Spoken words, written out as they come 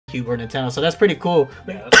GameCube or Nintendo, so that's pretty cool.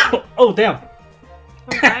 Yeah, Oh damn!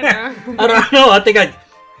 I I don't know. I think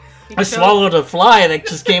I swallowed a fly that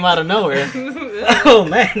just came out of nowhere. Oh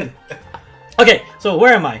man. Okay, so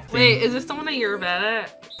where am I? Wait, is this the one that you're bad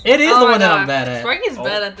at? It is Oh the my one that God. I'm bad at. Sparky's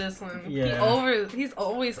bad at this one. Yeah. He's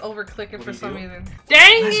always over clicking What for do you some do? reason.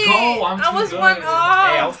 Dang Let's it! go, I'm I too was good. one Hey,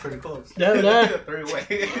 I off. was pretty close. Yeah, that-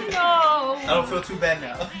 3-way. No. I don't feel too bad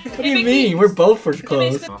now. What do you mean? We're both for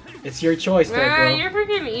close. It's your choice, though, Man, bro. you're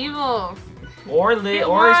freaking evil. Or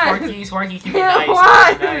Why? Sparky can be Yeah, nice.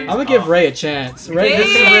 why? I'm gonna give Ray a chance. Ray,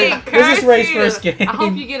 Dang, this is Ray's curse first you. game. I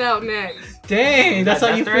hope you get out next. Dang, that's Is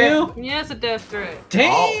that how you death threat? feel? Yeah, it's a death threat.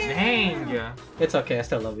 Dang. Oh, dang. Yeah. It's okay, I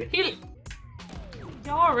still love you.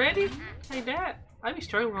 Y'all already? Like that? I'd be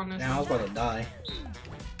struggling on this. Now I was about to die.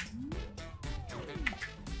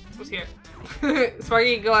 I'm scared.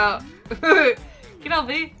 Sparky, go out. Get out,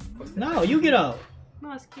 V. No, you get out. No,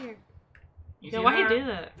 I'm scared. You Yeah, see why he that? did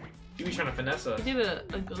that? He was trying to finesse us. He did a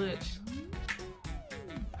glitch.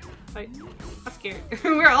 Like, I'm scared.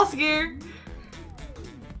 We're all scared.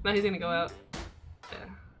 Now he's gonna go out. Yeah.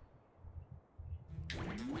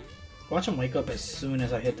 Watch him wake up as soon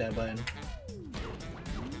as I hit that button.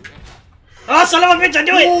 Oh, son of a bitch, I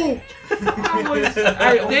do it!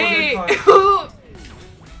 Dang!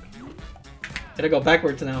 Gotta go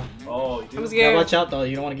backwards now. Oh, you I'm Yeah, scared. watch out though,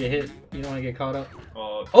 you don't want to get hit. You don't want to get caught up.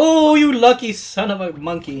 Oh, Oh, you lucky son of a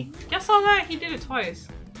monkey. Y'all saw that? He did it twice.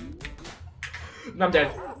 I'm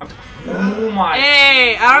dead. Oh my.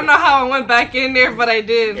 Hey, I don't know how I went back in there, but I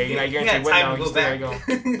did. Yeah, you're you gonna got say time win to now. go Just there you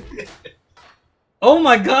back. go. Oh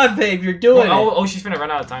my god, babe, you're doing it. Oh, she's finna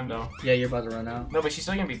run out of time though. Yeah, you're about to run out. No, but she's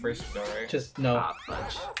still gonna be first though, right? Just, no. Ah,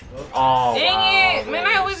 fudge. Oh, Dang wow, it! Man,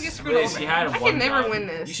 I always get screwed Liz, over. you had I one can never job. win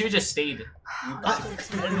this. You should have just stayed.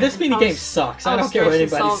 This minigame sucks. I I'm don't care what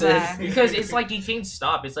stressing anybody so says. bad. Because it's like you can't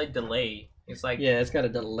stop. It's like delay. It's like. Yeah, it's got a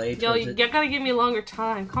delay Yo, towards you it. gotta give me longer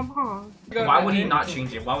time. Come on. Why would he not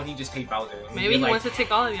change it? Why would he just take Bowser? And Maybe be he like, wants to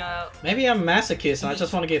take all of y'all out. Maybe I'm a masochist and I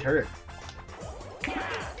just want to get hurt.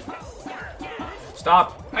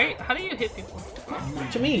 Stop. How do you hit people?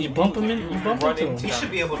 What you mean? You bump him in? You bump Run into into him. He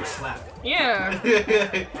should be able to slap. Yeah.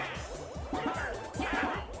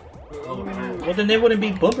 Well, then they wouldn't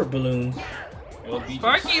be bumper balloons. It would be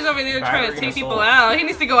Sparky's over there Fire trying to in take the people soul. out. He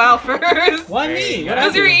needs to go out first. Why Hey, me? What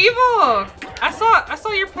Because I you're do? evil. I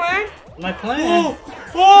saw your plan. My plan.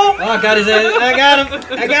 Oh, I got his ass. I got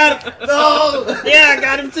him. I got him. No! Yeah, I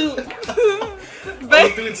got him too.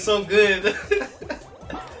 Oh, dude, it's so good.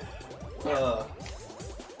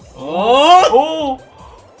 Oh!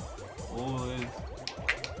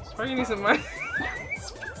 Sparky needs some money.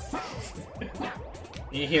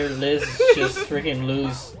 You hear Liz just freaking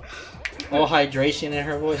lose all hydration in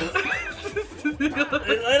her voice.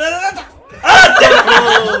 Ah,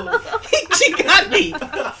 damn it! She got me!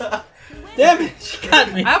 Damn it, she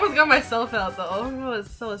got me. I almost got myself out though.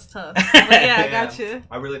 It was tough. But yeah, I got you.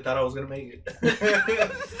 I really thought I was gonna make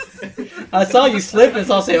it. I saw you slipping,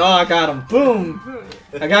 so I'll say, oh, I got him. Boom.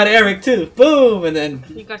 I got Eric too. Boom. And then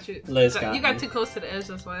You got you. Liz you got got me. too close to the edge.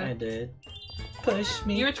 That's I why. did. Push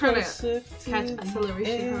me. You were trying to closer catch the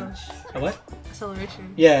acceleration, huh? edge. A what?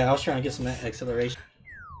 Acceleration. Yeah, I was trying to get some acceleration.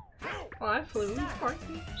 Oh, I flew.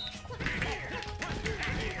 Sparky.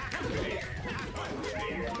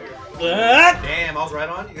 Damn, I was right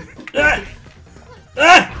on you.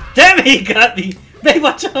 Damn it, he got me. Babe,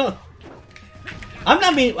 watch out. I'm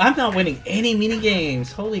not winning any mini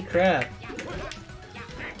games. Holy crap.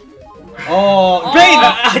 Oh, Oh, babe,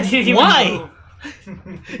 I didn't even why?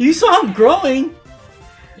 move. You saw him growing.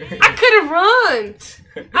 I could have run.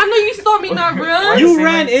 I know you saw me not run. You say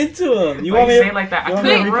ran like- into him. You Why want you me say it like that? you I want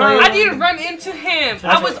me to couldn't replay run. it? I didn't run into him.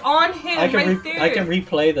 I was on him right I there. can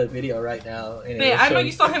replay the video right now. And Man, it'll I know show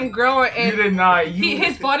you saw him growing, You and did not.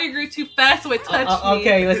 his body grew too fast, so it touched me.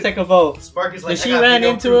 Okay, let's take a vote. Sparky's like, Did I she got ran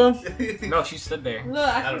video into proof. No, she stood there. Look,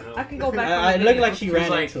 I don't know. I can go back. on It the looked video. like she ran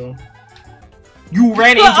like- into him. You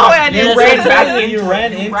ran into Oh, I him. did. You Yes, ran I back told into you, you him.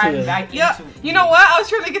 ran You into ran him. back Yeah, into him. you know what? I was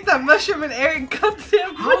trying to get that mushroom and Eric cut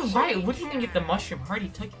him. How right? What do you mean get the mushroom? Hardy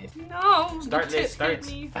took it. No, Start the tip this, start. hit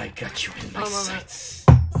me. I got you in my Oh, my sights.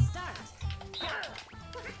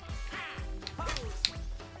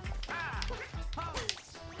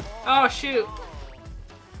 Oh shoot!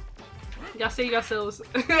 Y'all save yourselves.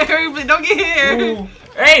 Everybody, don't get here. Ooh.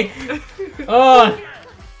 Hey! Oh,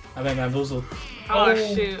 I've been bamboozled. Oh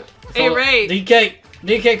shoot! Hey Ray.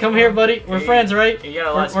 DK, come here, buddy. We're Hey, friends, right? you got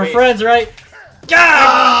a lot of We're space. friends, right?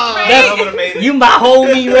 Ah, Ray. that would've made it. You my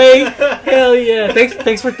homie, Ray. Hell yeah!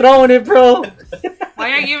 Thanks for throwing it, bro.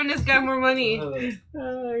 Why are you giving this guy more money?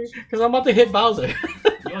 Because I'm about to hit Bowser. You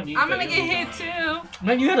don't need I'm that, gonna you get don't hit need too.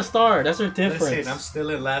 Man, you had a star. That's the difference. Listen, I'm still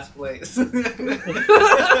in last place.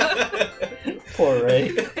 Poor Ray.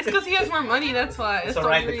 It's because he has more money, that's why. It's the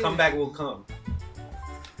alright, only the reason. comeback will come.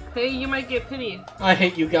 Hey, you might get pity. I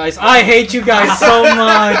hate you guys. I hate you guys so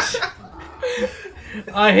much.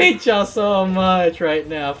 I hate y'all so much right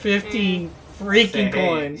now. 15 freaking Say, hey,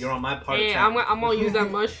 coins. you're on my part. Hey, I'm gonna use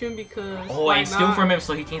that mushroom because. Oh, why and steal not? from him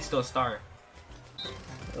so he can steal a star.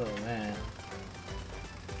 Oh man.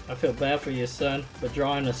 I feel bad for you, son, but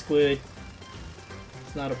drawing a squid,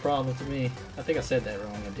 it's not a problem to me. I think I said that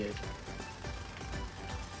wrong. I did.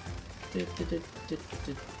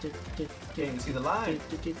 Can't see the line.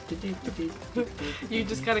 You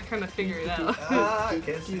just gotta kind of figure it out. Ah, I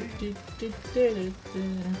can't see.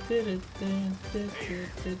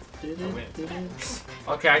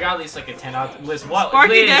 Okay, I got at least like a 10 out. Liz, what?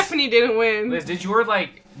 Sparky Liz, definitely didn't win. Liz, did yours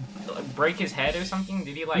like break his head or something?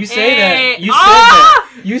 Did he like? You say Hey, that. You ah!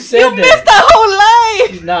 said that. You said You that. missed that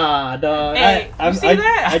whole life! Nah, dog. Hey, you see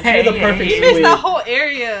that? I drew the Hey, perfect You missed squid. that whole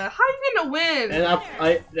area. How you gonna win? And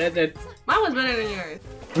that Mine was better than yours.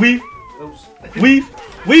 weave, Oops. weave,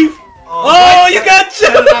 weave. Oh, that's- you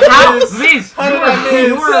got How did I How? miss? Liz, How did I you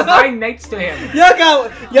miss? were right next to him. Y'all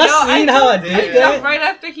got. Y'all Yo, seen I how I jumped- did I Yeah. that? jumped right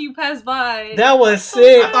after he passed by. That was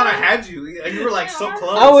sick. I thought I had you. You were like so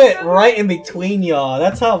close. I went right in between y'all.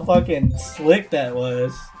 That's how fucking slick that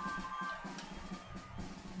was.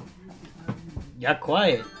 Y'all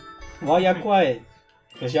quiet. Why y'all quiet?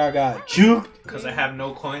 Cause y'all got juked. Because I have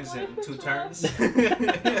no coins in 2 turns.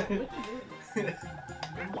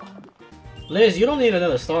 Liz, you don't need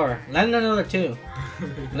another star. Land another 2.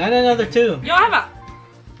 Land another 2. Yo, I have a.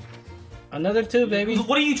 Another 2, baby.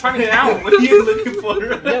 What are you trying to count? What are you looking for?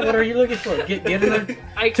 Yeah, what are you looking for? Get another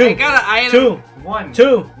I Two. got an item. 2, One.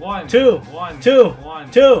 2, One. 2, One. 2, One.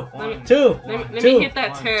 2, One. 2. Let me Two. hit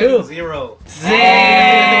that One. 10. 2. 0.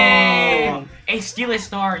 Damn. Hey, steal a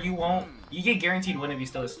star. You won't. You get guaranteed win if you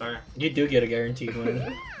steal a star. You do get a guaranteed win.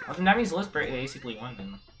 Well, then that means Liz basically won.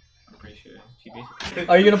 Then I'm pretty sure she basically.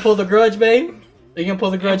 Are you gonna pull the grudge, babe? Are you gonna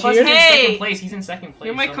pull the grudge Plus, here? he's in Hey! second place. He's in second place.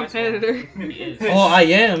 You're my so that's competitor. why. He is. Oh, I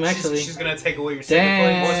am actually. She's gonna take away your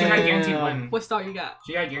Damn. Well, she got second guaranteed win. What star you got?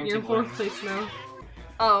 She got You're guaranteed in 4th win. place now.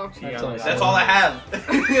 Oh. She That's got all like- I That's all I have.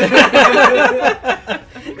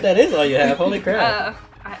 That is all you have. Holy crap.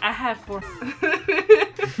 I had 4.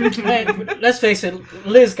 Man, let's face it.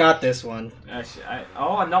 Liz got this one.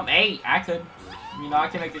 Oh no! Hey, I could. You know, I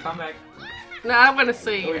can make the comeback. Nah, I'm gonna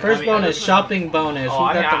say. First bonus, shopping bonus. Oh, Who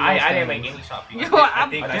I, got the most I didn't damage? make any shopping. Yo, I I'm,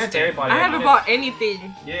 think I I think it's stand. everybody. I haven't bought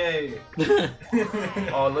anything. Yay.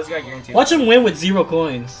 Oh, Liz got guaranteed. Watch him win with 0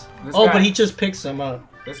 coins. This Oh, guy- but he just picks them up.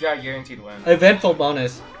 This guy guaranteed win. Eventful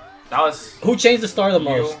bonus. That was Who changed the star the you.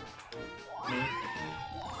 most? Me.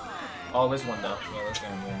 Oh, Liz won though. Yeah, Liz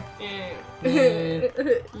gonna win. Yeah.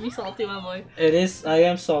 Mm. You salty, my boy. It is. I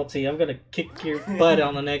am salty. I'm gonna kick your butt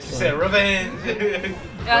on the next She said one. revenge.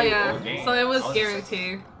 Oh yeah. okay. So it was I was-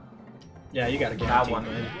 guaranteed. Yeah, you got a That guarantee. one.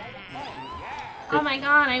 Man. Oh my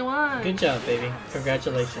god, I won. Good job, baby.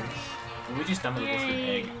 Congratulations. We just stumbled with an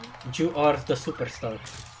Yay. egg. You are the superstar.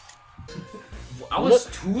 I was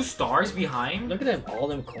 2 stars behind. Look at them, all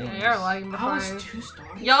them coins. Yeah, you're lying I was behind. 2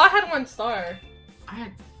 stars. Y'all had 1 star. I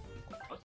had